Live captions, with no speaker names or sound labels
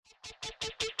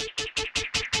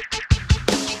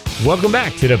Welcome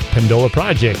back to the Pendola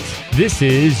Project. This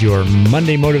is your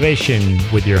Monday Motivation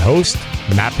with your host,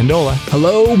 Matt Pendola.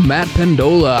 Hello, Matt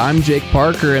Pendola. I'm Jake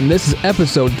Parker, and this is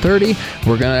episode 30.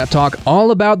 We're going to talk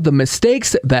all about the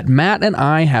mistakes that Matt and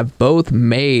I have both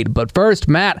made. But first,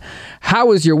 Matt, how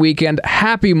was your weekend?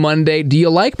 Happy Monday. Do you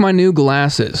like my new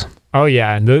glasses? Oh,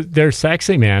 yeah. They're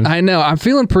sexy, man. I know. I'm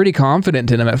feeling pretty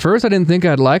confident in them. At first, I didn't think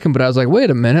I'd like them, but I was like,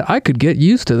 wait a minute. I could get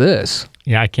used to this.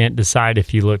 Yeah, I can't decide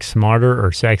if you look smarter or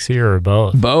sexier or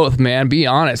both. Both, man. Be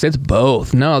honest. It's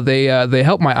both. No, they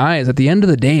help my eyes. At the end of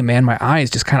the day, man, my eyes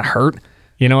just kind of hurt.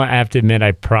 You know what? I have to admit,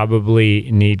 I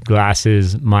probably need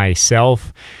glasses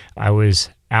myself. I was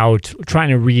out trying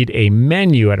to read a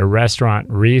menu at a restaurant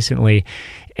recently,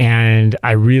 and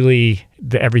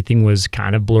everything was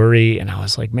kind of blurry, and I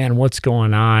was like, man, what's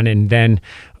going on? And then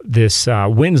this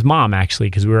Wynn's mom, actually,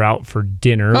 because we were out for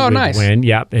dinner with nice. Wynn.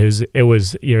 Yep, it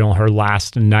was her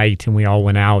last night, and we all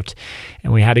went out,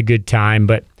 and we had a good time.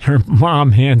 But her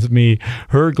mom hands me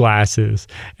her glasses,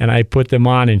 and I put them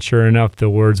on, and sure enough, the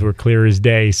words were clear as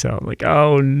day. So I'm like,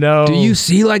 oh no. Do you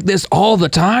see like this all the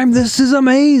time? This is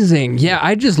amazing. Yeah,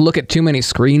 I just look at too many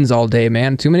screens all day,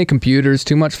 man. Too many computers,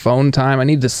 too much phone time. I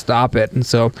need to stop it. And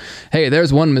so, hey,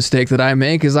 there's one mistake that I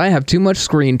make is I have too much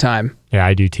screen time. Yeah,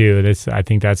 I do too. I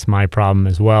think that's my problem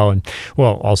as well. And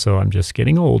well, also I'm just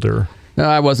getting older. No,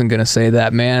 I wasn't going to say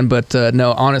that, man. But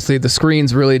no, honestly, the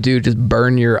screens really do just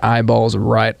burn your eyeballs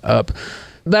right up.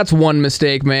 That's one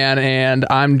mistake, man, and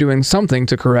I'm doing something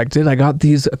to correct it. I got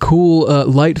these cool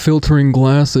light filtering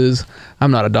glasses.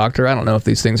 I'm not a doctor. I don't know if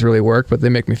these things really work, but they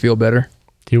make me feel better.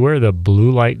 Do you wear the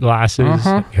blue light glasses?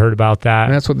 Uh-huh. You heard about that?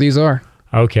 And that's what these are.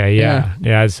 Okay,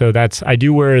 yeah. So I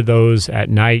do wear those at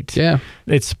night. Yeah.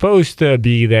 It's supposed to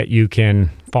be that you can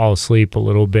fall asleep a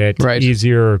little bit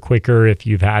easier or quicker if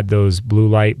you've had those blue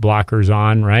light blockers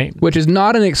on, right? Which is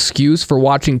not an excuse for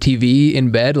watching TV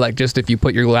in bed, like just if you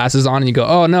put your glasses on and you go,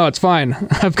 oh no, it's fine.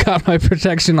 I've got my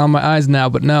protection on my eyes now.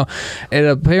 But no,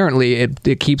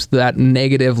 it keeps that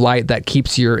negative light that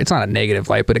keeps it's not a negative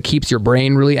light, but it keeps your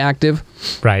brain really active.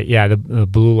 Right, yeah, the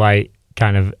blue light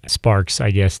kind of sparks,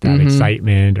 I guess, that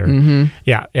excitement or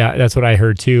yeah, that's what I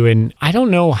heard too. And I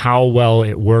don't know how well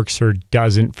it works or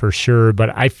doesn't for sure, but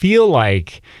I feel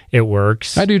like it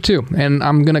works. I do too. And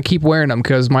I'm going to keep wearing them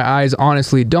because my eyes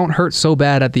honestly don't hurt so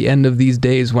bad at the end of these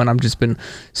days when I've just been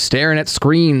staring at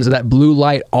screens, that blue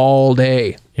light all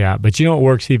day. Yeah, but you know what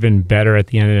works even better at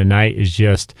the end of the night is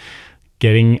just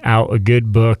getting out a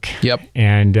good book. Yep.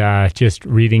 And just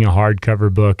reading a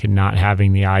hardcover book and not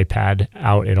having the iPad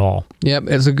out at all. Yep,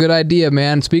 it's a good idea,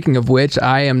 man. Speaking of which,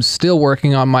 I am still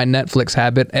working on my Netflix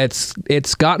habit.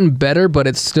 It's gotten better, but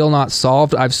it's still not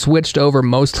solved. I've switched over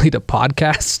mostly to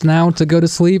podcasts now to go to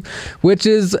sleep, which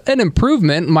is an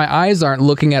improvement. My eyes aren't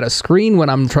looking at a screen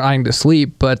when I'm trying to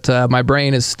sleep, but my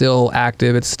brain is still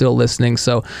active. It's still listening,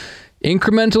 so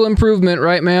incremental improvement,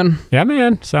 right, man? Yeah,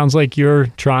 man. Sounds like you're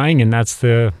trying, and that's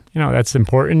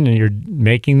important, and you're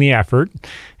making the effort,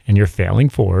 and you're failing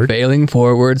forward. Failing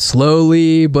forward,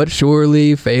 slowly but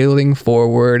surely failing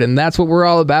forward, and that's what we're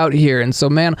all about here. And so,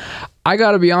 man, I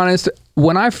gotta be honest,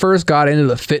 when I first got into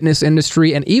the fitness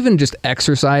industry, and even just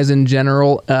exercise in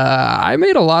general, I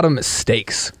made a lot of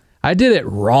mistakes. I did it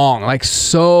wrong, like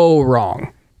so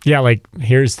wrong. Yeah, like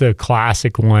here's the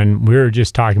classic one we were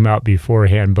just talking about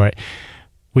beforehand, but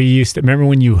we used to remember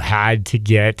when you had to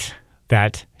get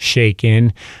that shake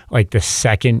in, like the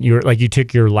second you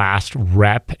took your last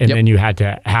rep and then you had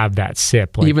to have that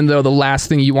sip. Like, even though the last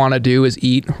thing you want to do is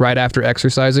eat right after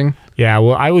exercising? Yeah,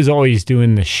 well, I was always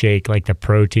doing the shake, like the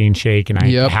protein shake, and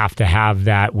I have to have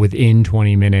that within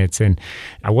 20 minutes. And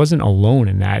I wasn't alone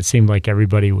in that. It seemed like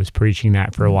everybody was preaching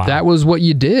that for a while. That was what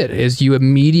you did, is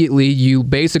you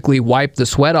basically wipe the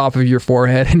sweat off of your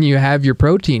forehead and you have your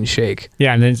protein shake.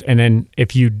 Yeah, and then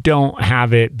if you don't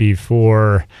have it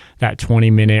before that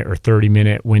 20-minute or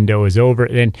 30-minute window is over,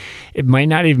 then it might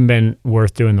not even been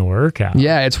worth doing the workout.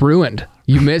 Yeah, it's ruined.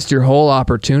 You missed your whole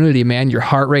opportunity, man. Your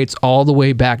heart rate's all the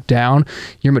way back down.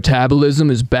 Your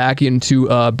metabolism is back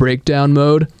into breakdown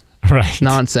mode. Right.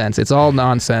 Nonsense. It's all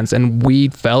nonsense. And we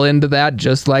fell into that,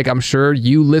 just like I'm sure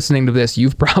you listening to this,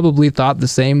 you've probably thought the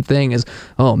same thing as,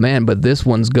 oh man, but this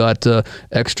one's got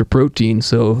extra protein,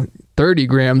 so 30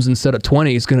 grams instead of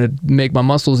 20 is going to make my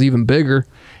muscles even bigger.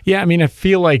 Yeah, I mean, I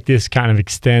feel like this kind of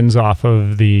extends off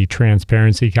of the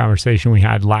transparency conversation we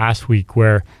had last week,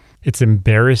 where it's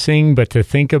embarrassing, but to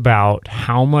think about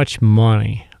how much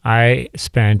money I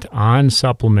spent on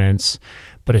supplements,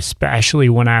 but especially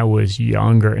when I was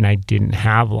younger and I didn't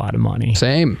have a lot of money.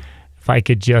 Same. if I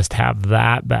could just have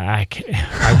that back,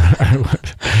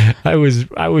 I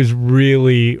was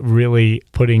really, really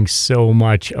putting so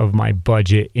much of my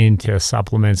budget into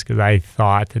supplements because I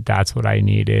thought that that's what I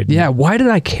needed. Yeah, why did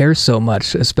I care so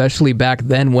much, especially back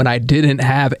then when I didn't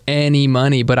have any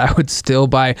money, but I would still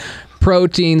buy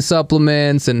protein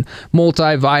supplements and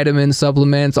multivitamin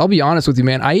supplements. I'll be honest with you,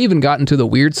 man, I even got into the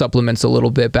weird supplements a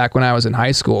little bit back when I was in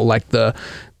high school, like the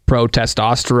pro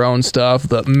testosterone stuff,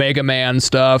 the Mega Man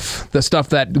stuff, the stuff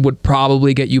that would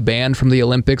probably get you banned from the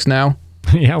Olympics now.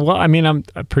 Yeah, well, I mean, I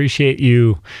appreciate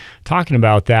you talking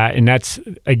about that. And that's,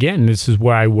 again, this is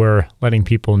why we're letting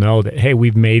people know that, hey,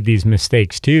 we've made these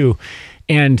mistakes too.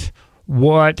 And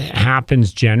what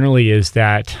happens generally is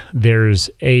that there's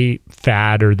a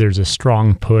fad or there's a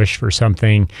strong push for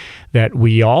something that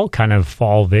we all kind of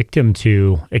fall victim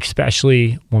to,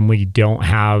 especially when we don't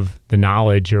have the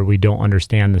knowledge or we don't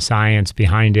understand the science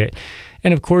behind it.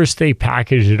 And of course, they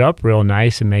package it up real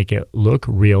nice and make it look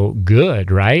real good,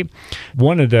 right?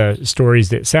 One of the stories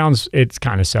that it's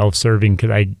kind of self-serving because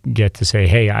I get to say,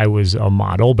 hey, I was a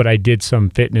model, but I did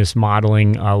some fitness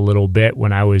modeling a little bit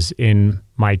when I was in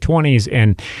my 20s.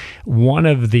 And one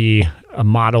of the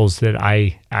models that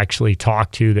I actually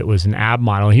talked to that was an ab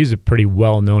model, he was a pretty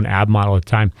well-known ab model at the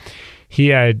time. He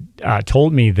had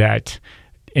told me that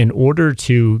in order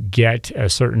to get a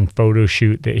certain photo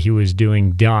shoot that he was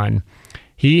doing done,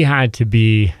 he had to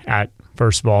be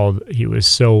first of all, he was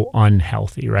so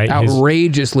unhealthy, right?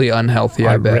 Outrageously unhealthy,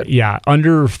 I bet. Yeah,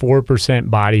 under 4%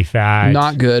 body fat.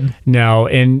 Not good. No,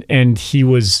 and he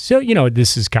was, so,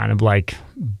 this is kind of like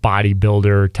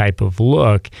bodybuilder type of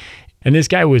look. And this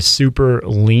guy was super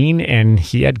lean and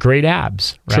he had great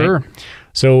abs, right? Sure.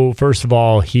 So first of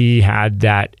all, he had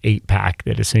that 8-pack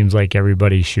that it seems like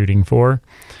everybody's shooting for.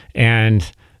 And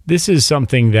this is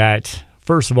something that,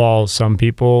 first of all, some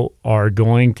people are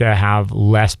going to have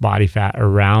less body fat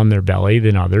around their belly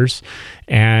than others.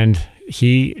 And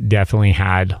he definitely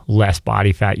had less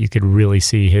body fat. You could really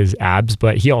see his abs,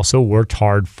 but he also worked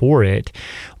hard for it.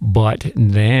 But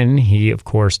then he, of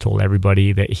course, told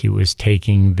everybody that he was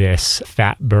taking this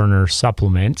fat burner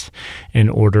supplement in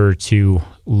order to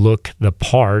look the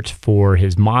part for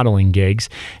his modeling gigs.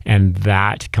 And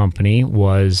that company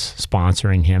was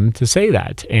sponsoring him to say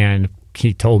that. And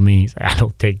he told me, I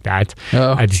don't take that.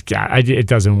 Oh. It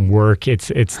doesn't work.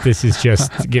 This is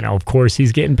just, of course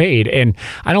he's getting paid. And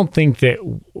I don't think that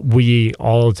we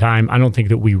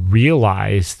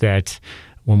realize that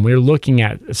when we're looking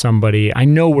at somebody, I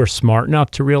know we're smart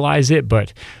enough to realize it,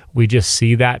 but we just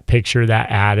see that picture, that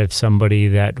ad of somebody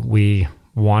that we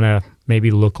want to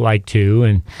maybe look like too.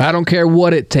 And I don't care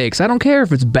what it takes. I don't care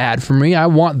if it's bad for me. I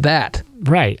want that.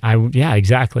 Right. Yeah,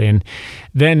 exactly. And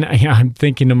then I'm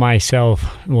thinking to myself,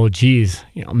 well, geez,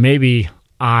 maybe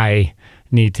I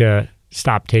need to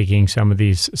stop taking some of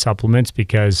these supplements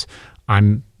because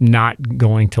I'm not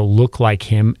going to look like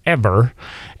him ever.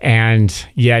 And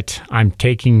yet I'm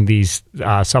taking these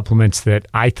supplements that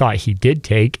I thought he did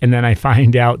take. And then I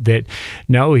find out that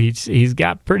no, he's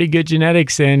got pretty good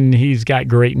genetics and he's got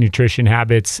great nutrition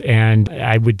habits. And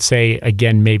I would say,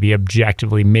 again, maybe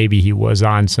objectively, maybe he was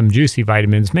on some juicy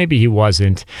vitamins. Maybe he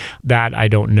wasn't. That I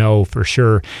don't know for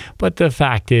sure. But the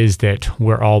fact is that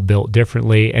we're all built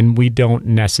differently and we don't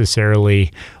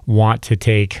necessarily want to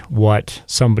take what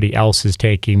somebody else is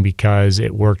taking because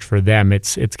it worked for them.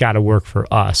 It's got to work for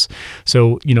us.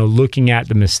 So, looking at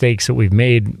the mistakes that we've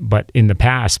made in the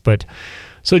past.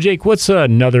 So Jake, what's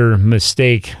another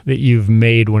mistake that you've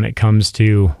made when it comes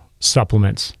to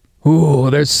supplements? Ooh,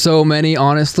 there's so many,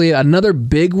 honestly. Another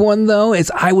big one, though,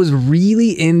 is I was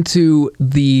really into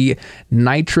the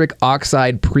nitric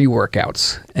oxide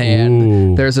pre-workouts.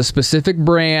 And there's a specific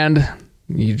brand.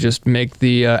 You just make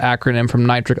the acronym from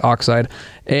nitric oxide.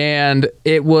 And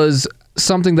it was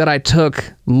something that I took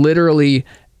literally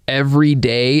every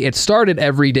day. It started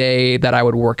every day that I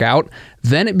would work out.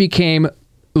 Then it became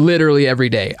literally every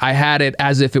day. I had it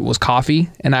as if it was coffee,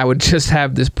 and I would just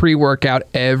have this pre-workout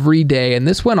every day. And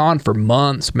this went on for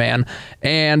months, man.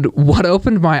 And what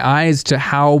opened my eyes to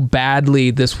how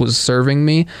badly this was serving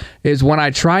me is when I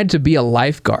tried to be a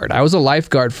lifeguard. I was a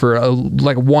lifeguard for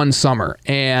one summer,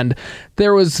 and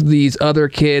there was these other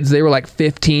kids. They were like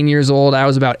 15 years old. I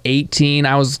was about 18.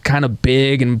 I was kind of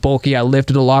big and bulky. I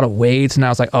lifted a lot of weights, and I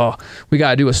was like, oh, we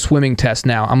got to do a swimming test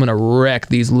now. I'm going to wreck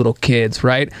these little kids,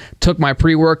 right? Took my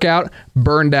pre-workout,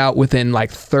 burned out within like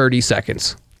 30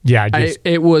 seconds. Yeah. I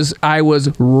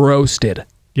was roasted.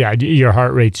 Yeah, your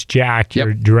heart rate's jacked,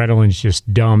 your adrenaline's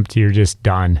just dumped, you're just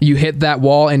done. You hit that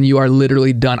wall and you are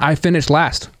literally done. I finished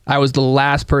last. I was the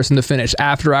last person to finish.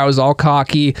 After I was all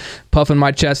cocky, puffing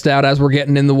my chest out as we're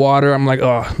getting in the water, I'm like,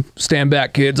 oh, stand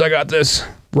back, kids. I got this.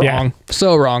 Wrong. Yeah.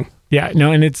 So wrong. Yeah,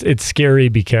 no, and it's scary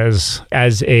because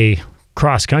as a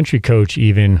cross-country coach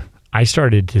even, I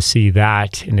started to see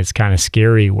that, and it's kind of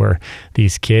scary where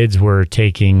these kids were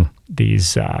taking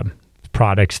these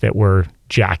products that were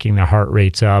jacking their heart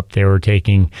rates up. They were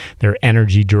taking their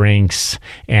energy drinks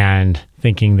and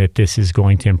thinking that this is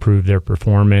going to improve their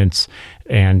performance.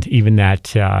 And even that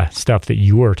stuff that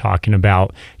you were talking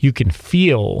about, you can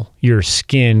feel your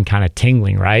skin kind of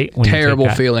tingling, right? When Terrible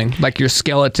feeling. Like your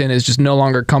skeleton is just no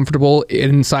longer comfortable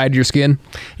inside your skin.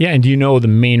 Yeah, and do you know the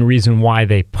main reason why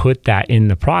they put that in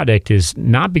the product is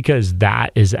not because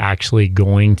that is actually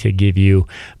going to give you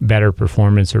better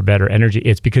performance or better energy.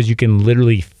 It's because you can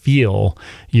literally feel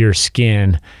your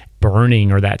skin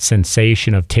burning or that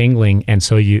sensation of tingling, and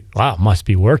so must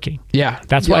be working. Yeah,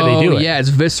 that's why they do it. Yeah, it's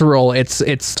visceral.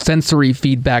 It's sensory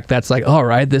feedback. That's like, all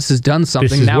right, this has done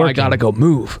something. Now working. I gotta go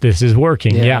move. This is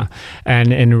working. Yeah,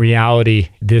 and in reality,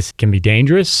 this can be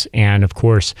dangerous. And of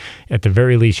course, at the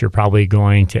very least, you're probably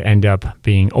going to end up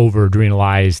being over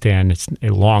adrenalized, and it's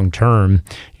long term.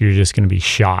 You're just going to be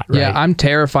shot. Right? Yeah, I'm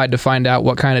terrified to find out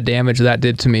what kind of damage that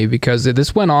did to me because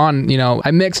this went on.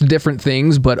 I mixed different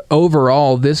things, but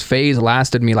overall, this phase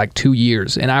lasted me like 2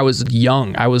 years, and I was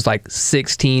young. I was like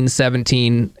 16,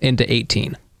 17 into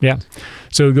 18. Yeah.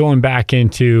 So going back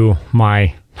into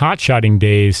my hot-shotting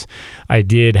days, I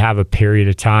did have a period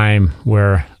of time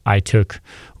where I took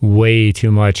way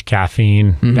too much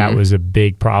caffeine. Mm-hmm. That was a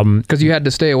big problem. Because you had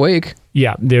to stay awake.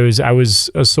 Yeah, I was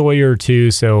a Sawyer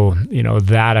too, so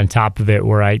that on top of it,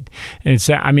 where I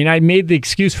made the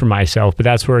excuse for myself, but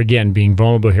that's where again being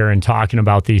vulnerable here and talking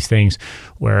about these things,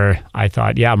 where I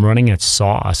thought, I'm running at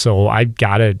SAW, so I've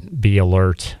got to be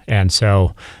alert, and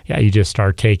so you just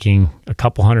start taking a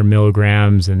couple 100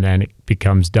 milligrams, and then it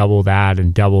becomes double that,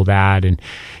 and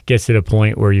gets to the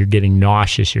point where you're getting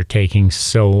nauseous. You're taking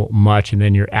so much, and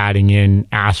then you're adding in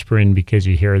aspirin because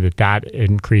you hear that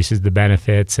increases the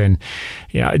benefits, and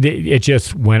it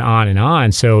just went on and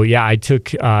on. So I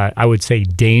took I would say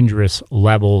dangerous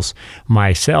levels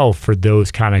myself for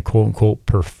those kind of quote unquote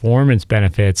performance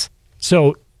benefits.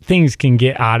 So things can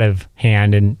get out of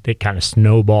hand and it kind of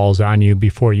snowballs on you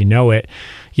before you know it.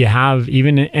 You have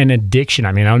even an addiction.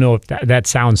 I mean, I don't know if that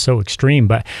sounds so extreme,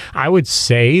 but I would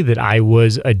say that I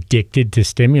was addicted to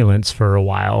stimulants for a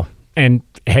while. And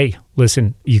hey,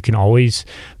 listen, you can always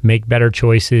make better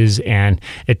choices. And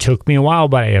it took me a while,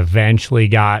 but I eventually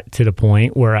got to the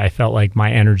point where I felt like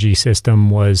my energy system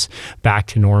was back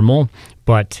to normal.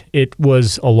 But it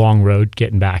was a long road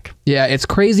getting back. Yeah, it's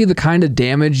crazy the kind of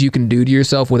damage you can do to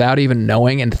yourself without even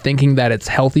knowing and thinking that it's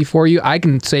healthy for you. I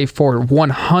can say for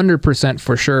 100%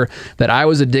 for sure that I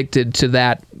was addicted to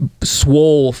that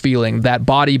swole feeling, that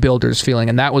bodybuilder's feeling,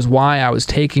 and that was why I was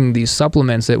taking these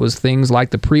supplements. It was things like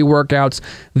the pre-workouts,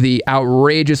 the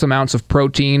outrageous amounts of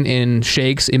protein in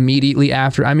shakes immediately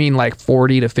after. I mean, like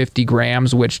 40 to 50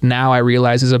 grams, which now I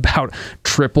realize is about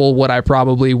triple what I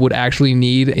probably would actually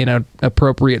need in an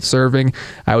appropriate serving.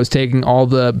 I was taking all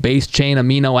the base chain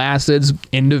amino acids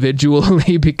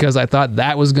individually because I thought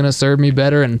that was going to serve me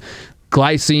better, and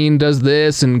glycine does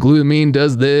this and glutamine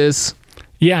does this.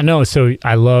 Yeah, no, so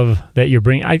I love that you're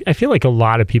bringing, I feel like a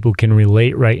lot of people can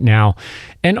relate right now.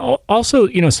 And also,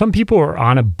 some people are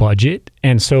on a budget.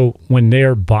 And so when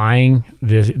they're buying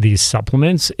these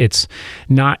supplements, it's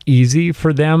not easy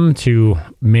for them to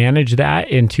manage that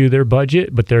into their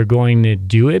budget, but they're going to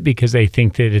do it because they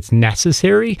think that it's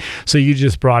necessary. So you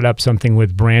just brought up something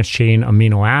with branch chain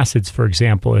amino acids, for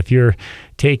example. If you're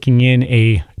taking in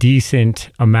a decent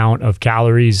amount of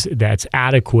calories that's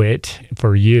adequate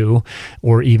for you,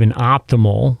 or even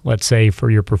optimal, let's say for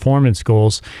your performance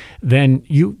goals, then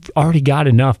you've already got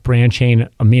enough branch chain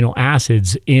amino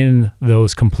acids in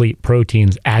those complete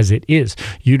proteins as it is.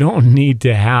 You don't need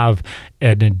to have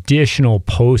an additional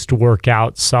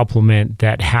post-workout supplement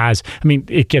that has,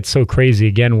 it gets so crazy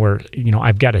again where,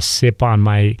 I've got to sip on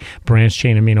my branch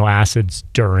chain amino acids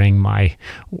during my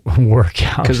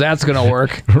workout. Because that's going to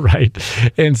work. Right.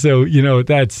 And so,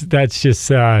 that's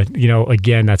just,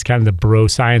 again, that's kind of the bro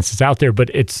science that's out there, but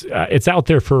it's out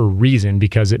there for a reason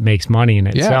because it makes money and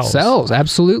it sells. Yeah, it sells.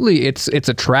 Absolutely. It's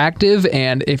attractive.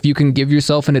 And if you can give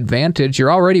yourself an advantage,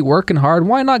 you're already working hard.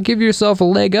 Why not give yourself a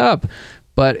leg up?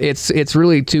 But it's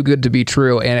really too good to be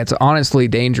true, and it's honestly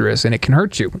dangerous, and it can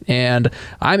hurt you. And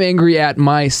I'm angry at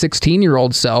my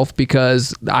 16-year-old self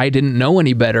because I didn't know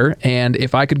any better, and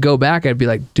if I could go back, I'd be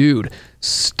like, dude,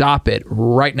 stop it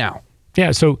right now.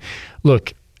 Yeah. So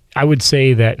look, I would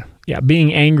say that,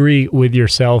 being angry with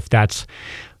yourself,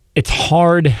 it's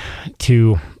hard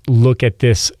to look at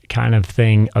this kind of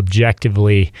thing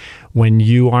objectively when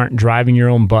you aren't driving your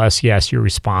own bus. Yes, you're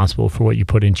responsible for what you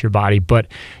put into your body. But,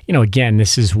 again,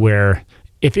 this is where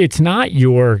if it's not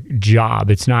your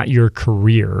job, it's not your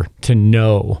career to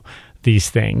know these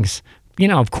things,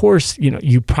 of course,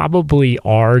 you probably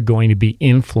are going to be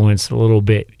influenced a little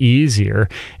bit easier.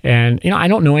 And, I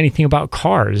don't know anything about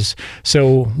cars.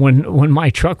 So when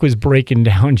my truck was breaking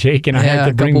down, Jake, and I had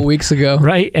to bring... a couple weeks ago.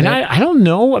 Right. And I don't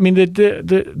know. I mean,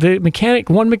 the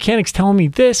mechanic's telling me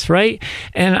this, right?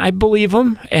 And I believe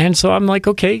him. And so I'm like,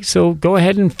 okay, so go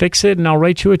ahead and fix it and I'll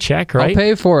write you a check, right? I'll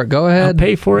pay for it. Go ahead. I'll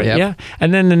pay for it, yeah.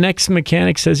 And then the next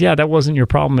mechanic says, that wasn't your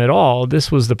problem at all.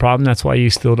 This was the problem. That's why you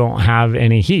still don't have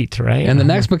any heat, right? And the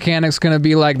next mechanic's going to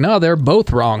be like, no, they're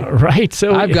both wrong. Right.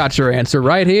 So I've got your answer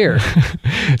right here.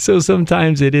 So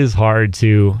sometimes it is hard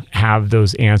to have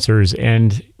those answers,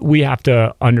 and we have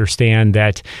to understand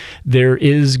that there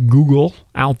is Google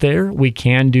out there. We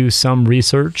can do some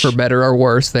research. For better or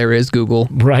worse, there is Google.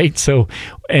 Right. So,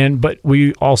 but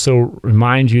we also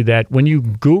remind you that when you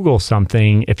Google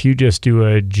something, if you just do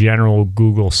a general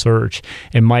Google search,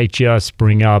 it might just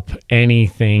bring up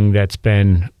anything that's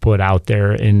been put out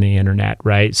there in the internet,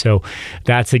 right? So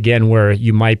that's again where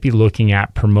you might be looking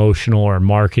at promotional or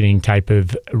marketing type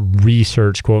of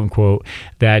research, quote unquote,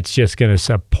 that's just going to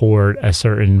support a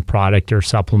certain product or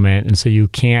supplement. And so you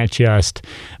can't just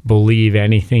believe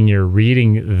anything you're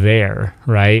reading there,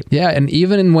 right? Yeah, and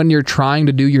even when you're trying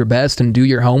to do your best and do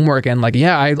your homework and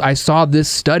I saw this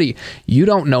study, you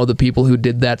don't know the people who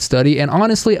did that study. And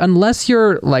honestly, unless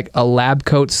you're like a lab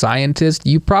coat scientist,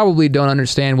 you probably don't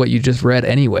understand what you just read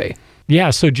anyway. Yeah,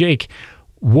 so Jake,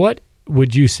 what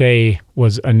would you say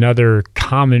was another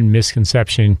common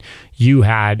misconception you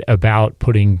had about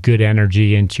putting good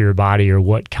energy into your body, or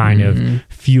what kind of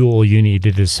fuel you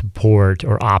needed to support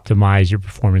or optimize your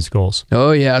performance goals?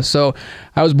 Oh, yeah. So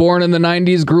I was born in the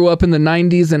 90s, grew up in the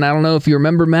 90s, and I don't know if you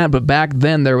remember, Matt, but back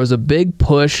then there was a big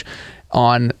push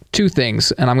on two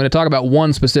things, and I'm going to talk about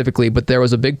one specifically, but there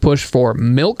was a big push for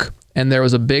milk and there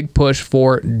was a big push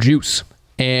for juice.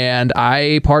 And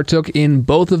I partook in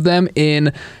both of them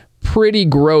in pretty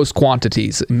gross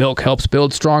quantities. Milk helps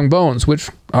build strong bones, which,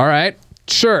 all right,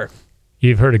 sure.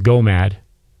 You've heard of GOMAD?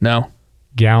 No.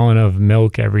 Gallon of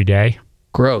milk every day?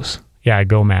 Gross. Yeah,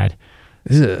 GOMAD.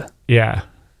 Ugh. Yeah.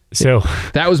 So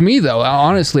that was me, though.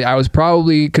 Honestly, I was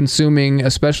probably consuming,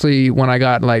 especially when I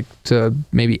got like to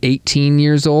maybe 18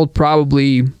 years old,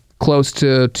 probably close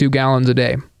to 2 gallons a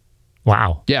day.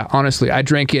 Wow. Yeah, honestly, I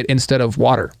drank it instead of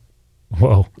water.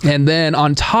 Whoa. And then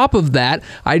on top of that,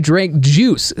 I drank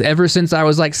juice ever since I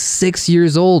was like 6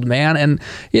 years old, man. And,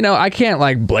 I can't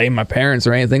like blame my parents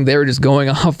or anything. They were just going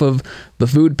off of the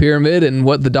food pyramid and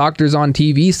what the doctors on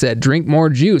TV said, drink more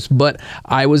juice. But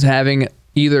I was having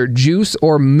either juice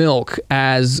or milk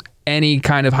as any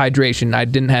kind of hydration. I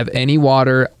didn't have any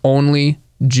water, only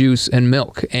juice and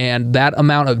milk. And that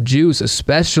amount of juice,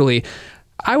 especially,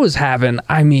 I was having,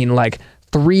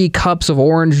 3 cups of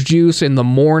orange juice in the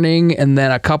morning and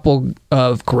then a couple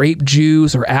of grape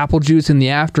juice or apple juice in the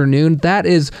afternoon. That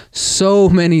is so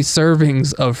many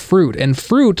servings of fruit. And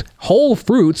whole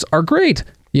fruits are great,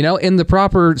 in the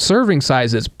proper serving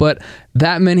sizes. But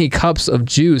that many cups of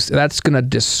juice, that's going to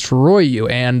destroy you.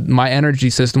 And my energy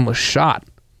system was shot.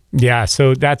 Yeah,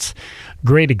 so that's a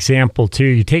great example too.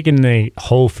 You're taking the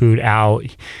whole food out,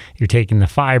 you're taking the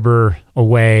fiber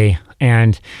away,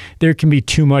 and there can be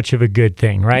too much of a good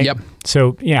thing, right? Yep.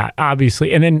 So yeah,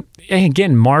 obviously. And then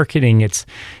again, marketing, it's,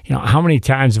 how many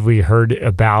times have we heard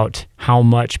about how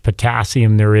much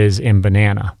potassium there is in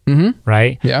banana,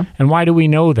 right? Yeah. And why do we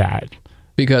know that?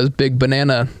 Because big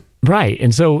banana. Right.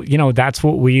 And so, that's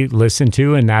what we listen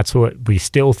to, and that's what we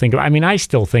still think of. I mean, I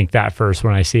still think that first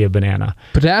when I see a banana.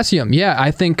 Potassium. Yeah.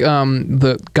 I think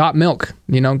the Got Milk,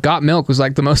 Got Milk was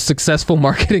like the most successful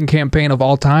marketing campaign of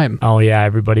all time. Oh, yeah.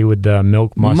 Everybody with the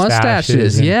milk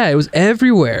mustaches. Yeah. It was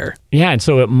everywhere. Yeah. And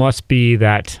so it must be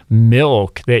that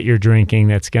milk that you're drinking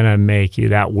that's going to make you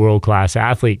that world-class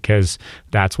athlete, because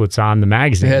that's what's on the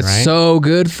magazine, it's right? So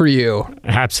good for you.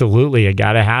 Absolutely. I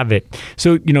got to have it.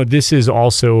 So, this is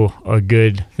also a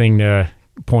good thing to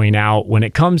point out when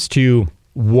it comes to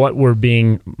what we're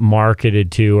being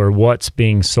marketed to or what's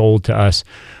being sold to us.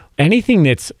 Anything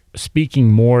that's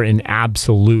speaking more in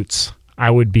absolutes, I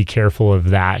would be careful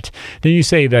of that. Then you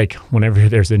say, like, whenever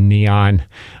there's a neon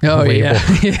label.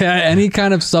 Yeah, any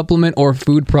kind of supplement or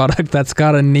food product that's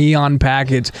got a neon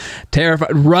package, terrified.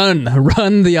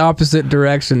 Run the opposite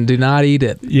direction. Do not eat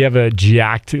it. You have a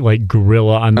jacked like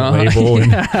gorilla on the label,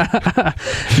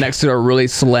 next to a really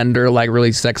slender, like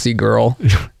really sexy girl.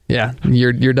 Yeah,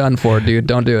 you're done for, dude.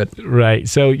 Don't do it. Right.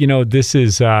 So, this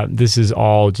is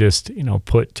all just,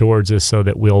 put towards us so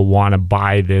that we'll want to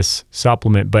buy this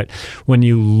supplement. But when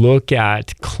you look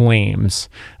at claims,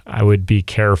 I would be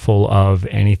careful of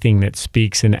anything that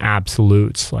speaks in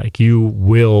absolutes, like you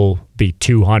will be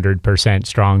 200%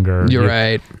 stronger. You're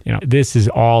right. This is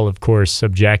all, of course,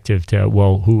 subjective to,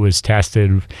 well, who was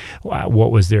tested,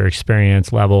 what was their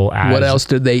experience level as, what else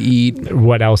did they eat?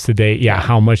 What else did they,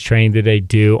 how much training did they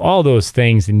do? All those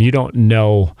things, and you don't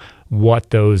know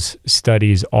what those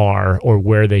studies are or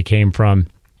where they came from,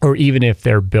 or even if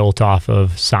they're built off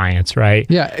of science, right?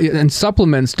 Yeah, and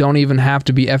supplements don't even have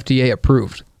to be FDA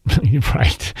approved.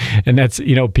 Right. And that's,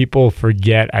 people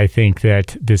forget, I think,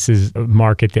 that this is a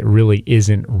market that really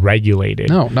isn't regulated.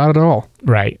 No, not at all.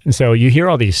 Right. And so you hear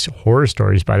all these horror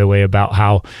stories, by the way, about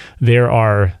how there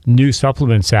are new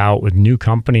supplements out with new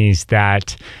companies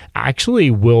that actually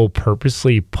will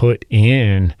purposely put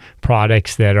in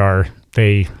products that are,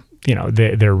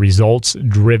 they're results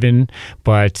driven,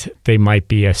 but they might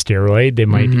be a steroid.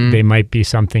 They might be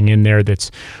something in there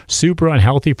that's super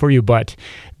unhealthy for you, but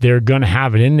they're going to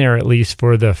have it in there at least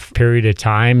for the period of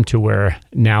time to where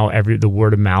now the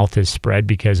word of mouth is spread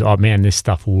because, oh man, this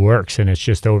stuff works and it's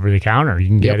just over the counter. You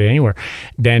can get it anywhere.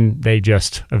 Then they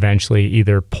just eventually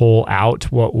either pull out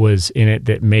what was in it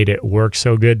that made it work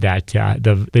so good, that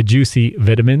the juicy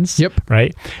vitamins,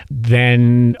 right?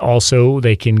 Then also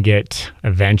they can get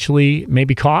eventually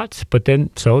maybe caught, but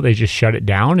then so they just shut it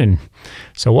down, and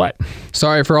so what?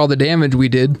 Sorry for all the damage we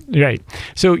did. Right.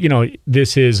 So,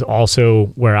 this is also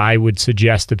where I would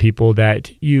suggest to people that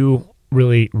you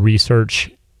really research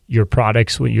your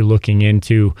products when you're looking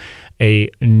into a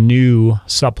new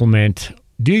supplement.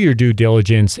 Do your due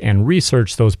diligence and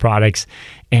research those products,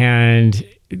 and,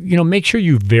 make sure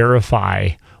you verify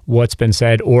what's been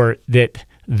said, or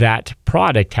that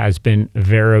product has been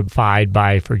verified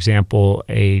by, for example,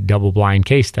 a double-blind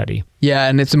case study. Yeah,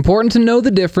 and it's important to know the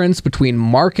difference between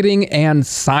marketing and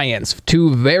science.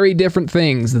 Two very different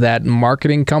things that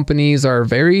marketing companies are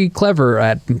very clever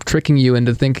at tricking you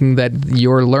into thinking that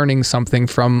you're learning something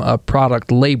from a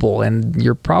product label, and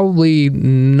you're probably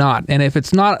not. And if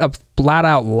it's not a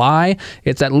flat-out lie,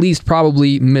 it's at least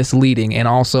probably misleading. And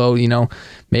also,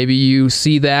 maybe you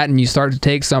see that and you start to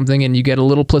take something and you get a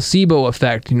little placebo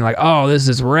effect. And you're like, oh, this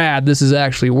is rad. This is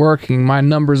actually working. My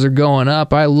numbers are going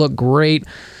up. I look great.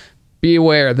 Be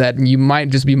aware that you might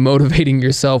just be motivating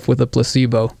yourself with a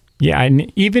placebo. Yeah,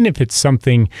 and even if it's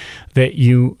something that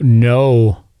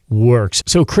works.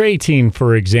 So creatine,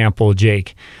 for example,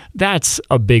 Jake, that's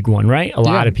a big one, right? A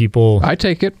lot of people... I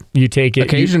take it. You take it?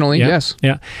 Occasionally, yes.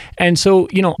 Yeah. And so,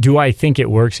 do I think it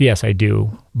works? Yes, I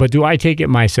do. But do I take it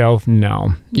myself?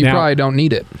 No. You probably don't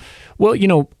need it. Well,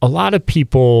 a lot of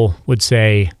people would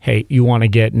say, hey, you want to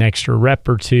get an extra rep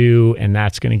or two, and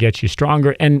that's going to get you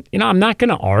stronger. And, I'm not going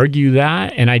to argue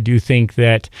that. And I do think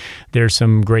that there's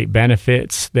some great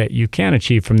benefits that you can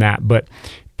achieve from that. But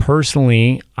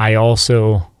personally, I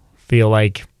also feel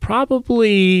like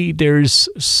probably there's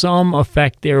some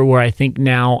effect there where I think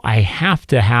now I have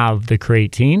to have the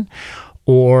creatine,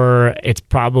 or it's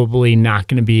probably not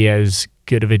going to be as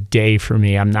good of a day for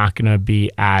me. I'm not going to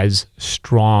be as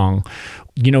strong.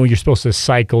 You're supposed to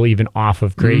cycle even off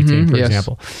of creatine, for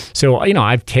example. So,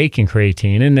 I've taken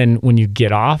creatine, and then when you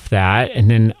get off that, and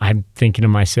then I'm thinking to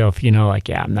myself,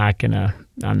 I'm not going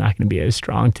to be as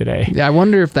strong today. Yeah, I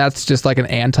wonder if that's just like an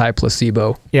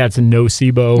anti-placebo. Yeah, it's a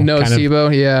nocebo.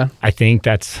 Nocebo, yeah. I think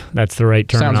that's the right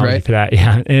terminology for that.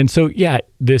 Yeah. And so,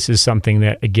 this is something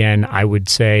that, again, I would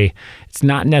say it's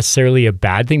not necessarily a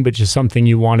bad thing, but just something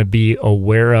you want to be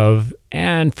aware of.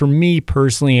 And for me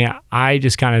personally, I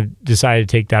just kind of decided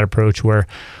to take that approach where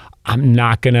I'm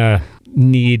not going to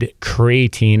need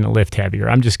creatine to lift heavier.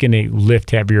 I'm just going to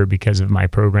lift heavier because of my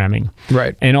programming.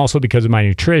 Right. And also because of my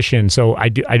nutrition. So I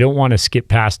don't want to skip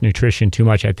past nutrition too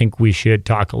much. I think we should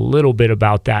talk a little bit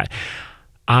about that.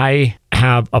 I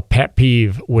have a pet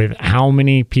peeve with how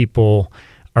many people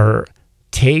are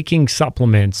taking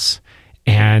supplements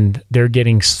and they're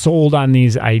getting sold on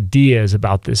these ideas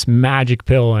about this magic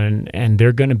pill, and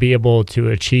they're going to be able to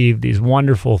achieve these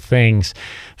wonderful things,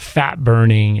 fat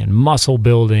burning and muscle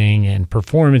building and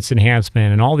performance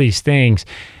enhancement and all these things.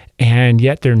 and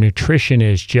yet their nutrition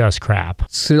is just crap.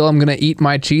 Still, I'm going to eat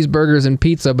my cheeseburgers and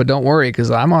pizza, but don't worry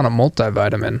because I'm on a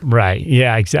multivitamin. Right.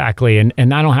 Yeah, exactly. And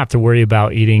I don't have to worry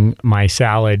about eating my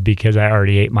salad because I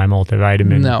already ate my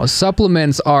multivitamin. No,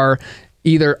 supplements are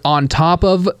either on top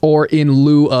of or in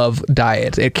lieu of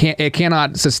diet. It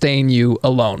cannot sustain you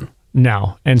alone.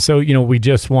 No. And so, we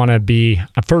just want to be,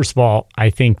 first of all,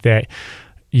 I think that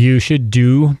you should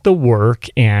do the work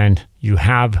and you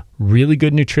have really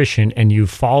good nutrition and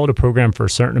you've followed a program for a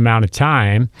certain amount of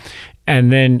time.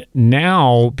 And then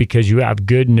now, because you have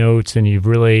good notes and you've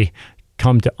really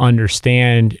come to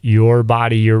understand your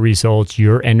body, your results,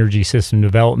 your energy system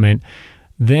development,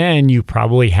 then you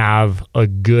probably have a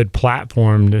good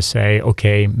platform to say,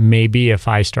 okay, maybe if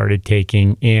I started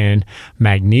taking in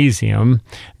magnesium,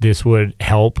 this would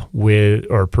help with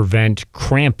or prevent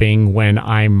cramping when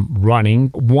I'm running.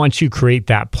 Once you create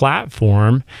that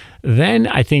platform, then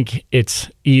I think it's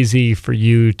easy for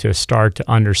you to start to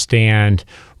understand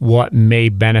what may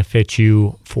benefit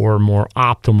you for more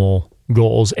optimal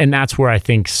goals. And that's where I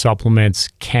think supplements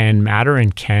can matter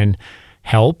and can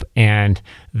help. And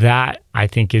that, I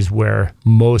think, is where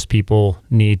most people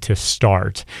need to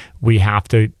start. We have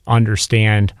to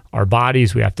understand our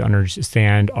bodies. We have to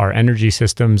understand our energy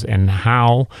systems and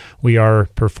how we are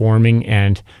performing.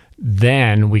 And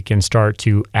then we can start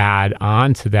to add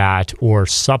on to that or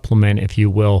supplement, if you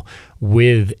will,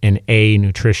 with an A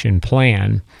nutrition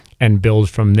plan and build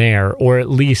from there, or at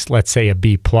least let's say a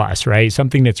B+, right?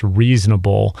 Something that's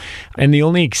reasonable. And the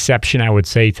only exception I would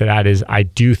say to that is I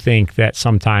do think that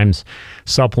sometimes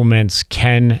supplements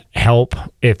can help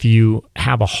if you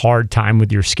have a hard time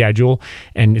with your schedule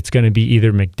and it's going to be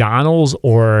either McDonald's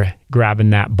or grabbing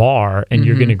that bar, and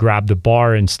you're going to grab the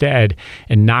bar instead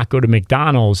and not go to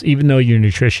McDonald's, even though your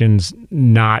nutrition's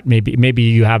not, maybe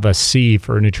you have a C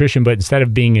for nutrition, but instead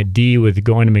of being a D with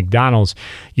going to McDonald's,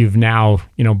 you've now,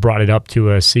 brought it up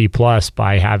to a C+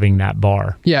 by having that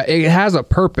bar. Yeah, it has a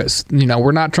purpose.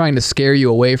 We're not trying to scare you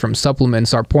away from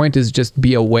supplements. Our point is just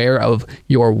be aware of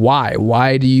your why.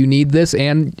 Why do you need this?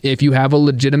 And if you have a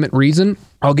legitimate reason,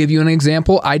 I'll give you an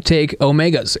example. I take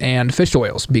omegas and fish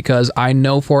oils because I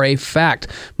know for a fact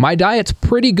my diet's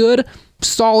pretty good.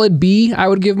 Solid B, I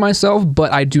would give myself,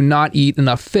 but I do not eat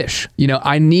enough fish.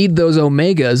 I need those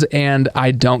omegas and I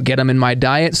don't get them in my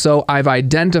diet. So I've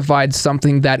identified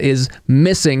something that is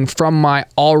missing from my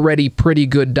already pretty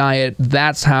good diet.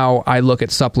 That's how I look at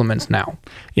supplements now.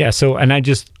 Yeah. So, and I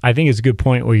think it's a good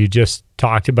point where you just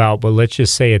talked about, but let's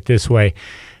just say it this way.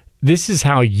 This is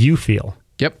how you feel.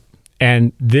 Yep.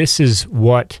 And this is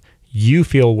what you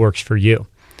feel works for you.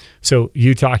 So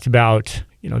you talked about,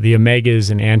 the omegas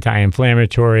and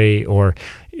anti-inflammatory, or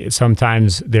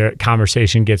sometimes the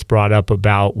conversation gets brought up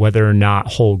about whether or not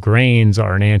whole grains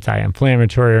are an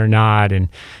anti-inflammatory or not, and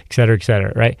et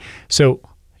cetera, right? So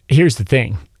here's the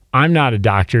thing. I'm not a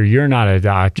doctor. You're not a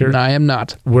doctor. No, I am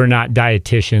not. We're not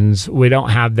dietitians. We don't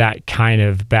have that kind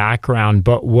of background.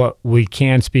 But what we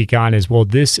can speak on is, well,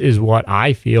 this is what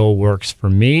I feel works for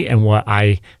me and what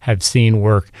I have seen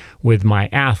work with my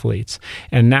athletes.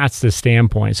 And that's the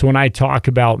standpoint. So when I talk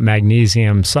about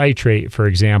magnesium citrate, for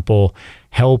example,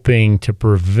 helping to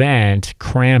prevent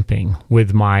cramping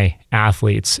with my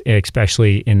athletes,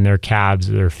 especially in their calves,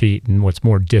 their feet, and what's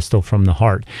more distal from the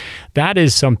heart. That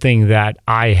is something that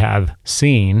I have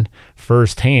seen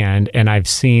firsthand, and I've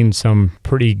seen some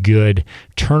pretty good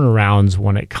turnarounds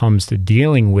when it comes to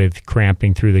dealing with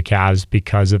cramping through the calves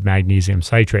because of magnesium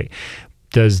citrate.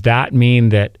 Does that mean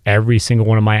that every single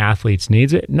one of my athletes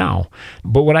needs it? No.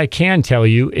 But what I can tell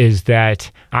you is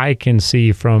that I can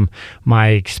see from my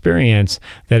experience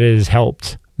that it has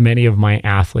helped many of my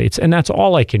athletes. And that's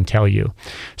all I can tell you.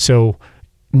 So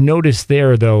notice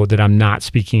there, though, that I'm not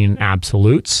speaking in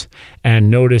absolutes. And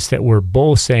notice that we're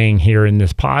both saying here in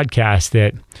this podcast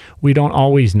that we don't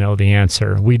always know the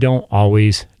answer. We don't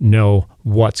always know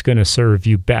what's going to serve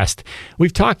you best.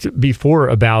 We've talked before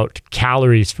about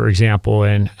calories, for example,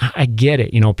 and I get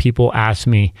it. People ask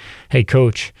me, hey,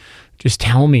 coach, just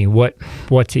tell me what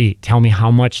to eat. Tell me how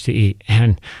much to eat.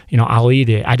 And, I'll eat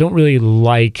it. I don't really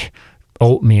like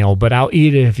oatmeal, but I'll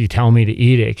eat it if you tell me to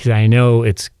eat it, because I know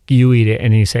you eat it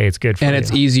and you say it's good for you. And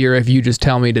it's easier if you just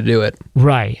tell me to do it.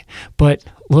 Right. But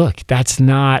look, that's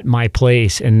not my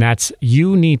place. And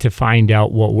you need to find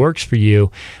out what works for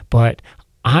you. But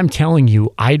I'm telling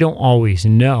you, I don't always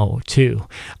know too.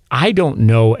 I don't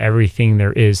know everything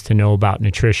there is to know about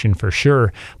nutrition for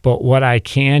sure. But what I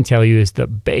can tell you is the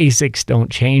basics don't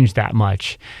change that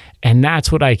much. And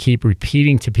that's what I keep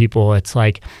repeating to people. It's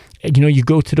like, you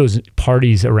go to those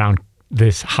parties around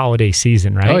this holiday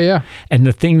season, right? Oh, yeah. And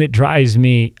the thing that drives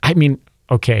me,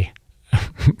 okay,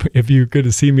 if you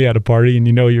could see me at a party and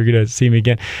you know you're going to see me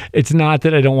again, it's not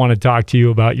that I don't want to talk to you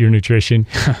about your nutrition.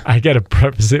 I got to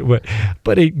preface it,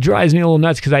 but it drives me a little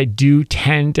nuts because I do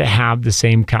tend to have the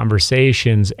same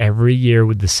conversations every year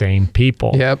with the same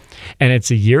people. Yep. And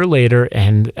it's a year later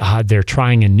and they're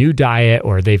trying a new diet,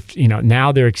 or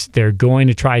now they're going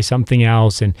to try something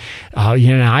else. And,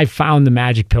 I found the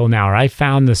magic pill now, or I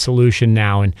found the solution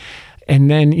now. And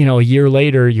then, a year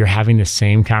later, you're having the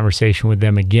same conversation with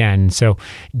them again. So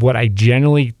what I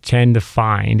generally tend to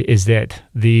find is that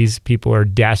these people are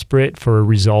desperate for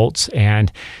results,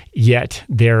 and yet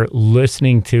they're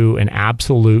listening to an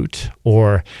absolute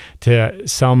or to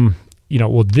some,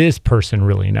 this person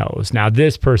really knows. Now,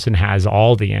 this person has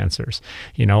all the answers,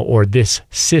 or this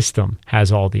system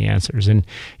has all the answers. And,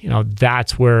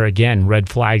 that's where, again, red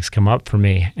flags come up for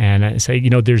me. And I say,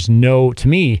 there's no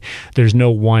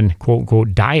one quote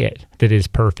unquote diet that is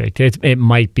perfect. It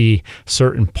might be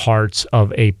certain parts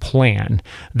of a plan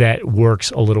that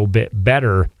works a little bit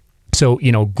better. So,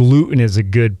 gluten is a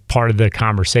good part of the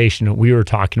conversation that we were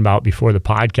talking about before the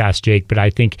podcast, Jake, but I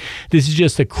think this is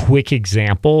just a quick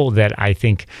example that I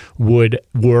think would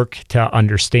work to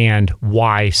understand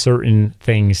why certain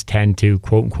things tend to,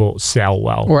 quote unquote, sell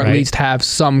well. Or at least have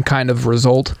some kind of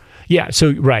result. Yeah.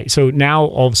 So, right. So now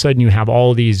all of a sudden you have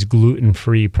all these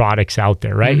gluten-free products out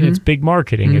there, right? And it's big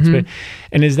marketing.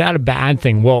 And is that a bad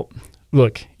thing? Well,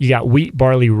 look, you got wheat,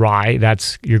 barley, rye.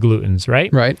 That's your glutens,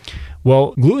 right? Right.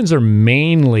 Well, glutens are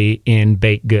mainly in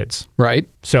baked goods. Right.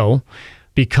 So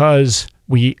because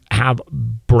we have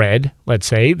bread, let's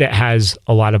say, that has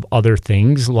a lot of other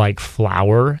things like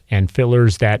flour and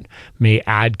fillers that may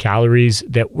add calories,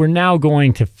 that we're now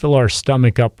going to fill our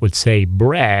stomach up with, say,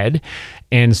 bread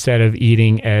instead of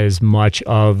eating as much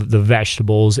of the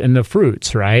vegetables and the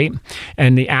fruits, right?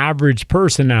 And the average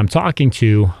person that I'm talking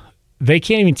to, they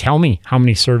can't even tell me how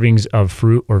many servings of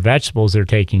fruit or vegetables they're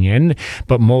taking in,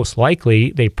 but most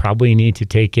likely they probably need to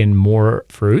take in more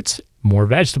fruits, more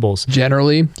vegetables.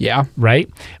 Generally, yeah. Right?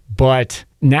 But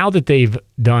now that they've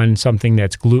done something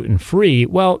that's gluten-free,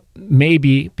 well,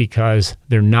 maybe because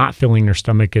they're not filling their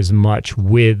stomach as much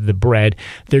with the bread,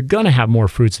 they're going to have more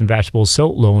fruits and vegetables. So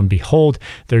lo and behold,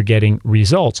 they're getting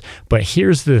results. But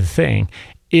here's the thing.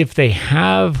 If they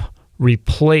have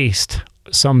replaced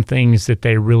some things that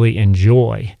they really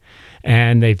enjoy,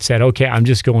 and they've said, okay, I'm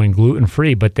just going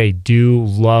gluten-free, but they do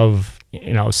love,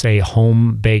 say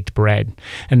home-baked bread,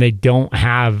 and they don't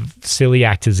have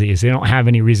celiac disease. They don't have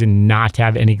any reason not to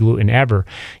have any gluten ever.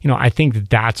 I think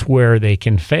that's where they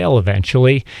can fail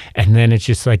eventually. And then it's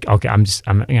just like, okay, I'm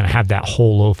going to have that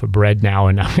whole loaf of bread now,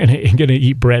 and I'm going to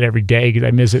eat bread every day because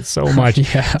I miss it so much.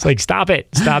 Yeah. It's like, stop it.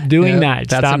 Stop doing that.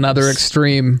 That's another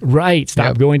extreme. Right.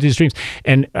 Stop going to the extremes.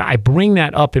 And I bring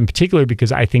that up in particular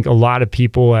because I think a lot of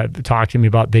people have talked to me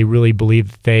about, they really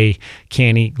believe that they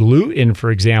can't eat gluten,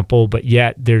 for example, but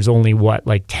yet there's only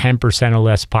 10% or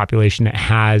less population that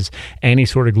has any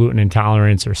sort of gluten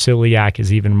intolerance, or celiac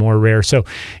is even more rare. So,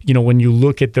 when you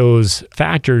look at those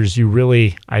factors, you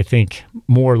really, I think,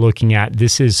 more looking at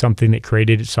this is something that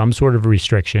created some sort of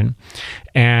restriction.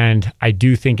 And I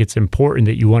do think it's important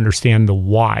that you understand the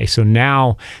why. So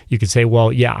now you could say,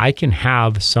 well, yeah, I can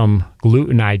have some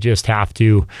gluten. I just have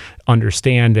to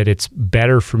understand that it's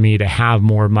better for me to have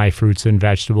more of my fruits and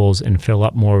vegetables and fill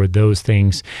up more with those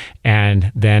things,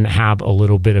 and then have a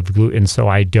little bit of gluten so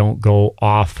I don't go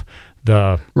off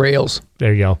the rails.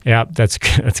 There you go. Yeah, that's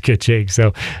good, Jake.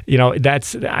 So,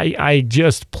 I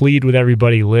just plead with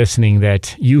everybody listening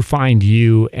that you find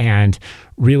you, and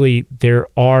really there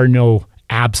are no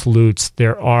absolutes.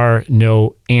 There are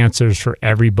no answers for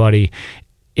everybody.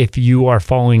 If you are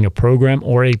following a program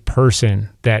or a person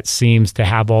that seems to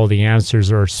have all the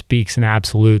answers or speaks in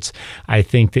absolutes, I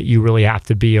think that you really have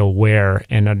to be aware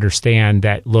and understand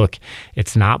that, look,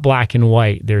 it's not black and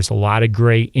white. There's a lot of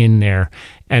gray in there.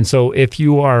 And so if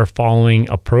you are following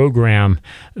a program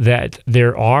that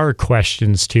there are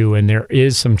questions to, and there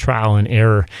is some trial and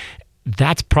error,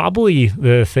 that's probably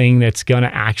the thing that's going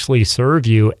to actually serve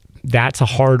you. That's a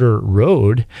harder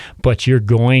road, but you're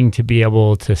going to be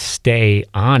able to stay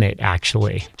on it,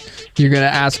 actually. You're going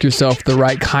to ask yourself the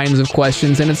right kinds of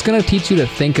questions, and it's going to teach you to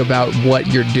think about what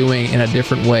you're doing in a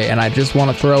different way. And I just want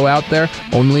to throw out there,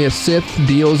 only a Sith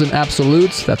deals in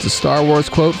absolutes. That's a Star Wars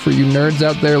quote for you nerds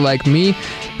out there like me.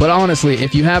 But honestly,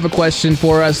 if you have a question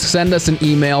for us, send us an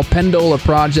email,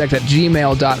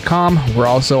 pendolaproject@gmail.com. We're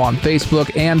also on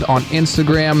Facebook and on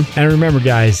Instagram. And remember,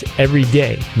 guys, every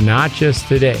day, not just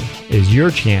today, is your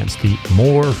chance to eat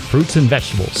more fruits and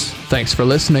vegetables. Thanks for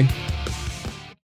listening.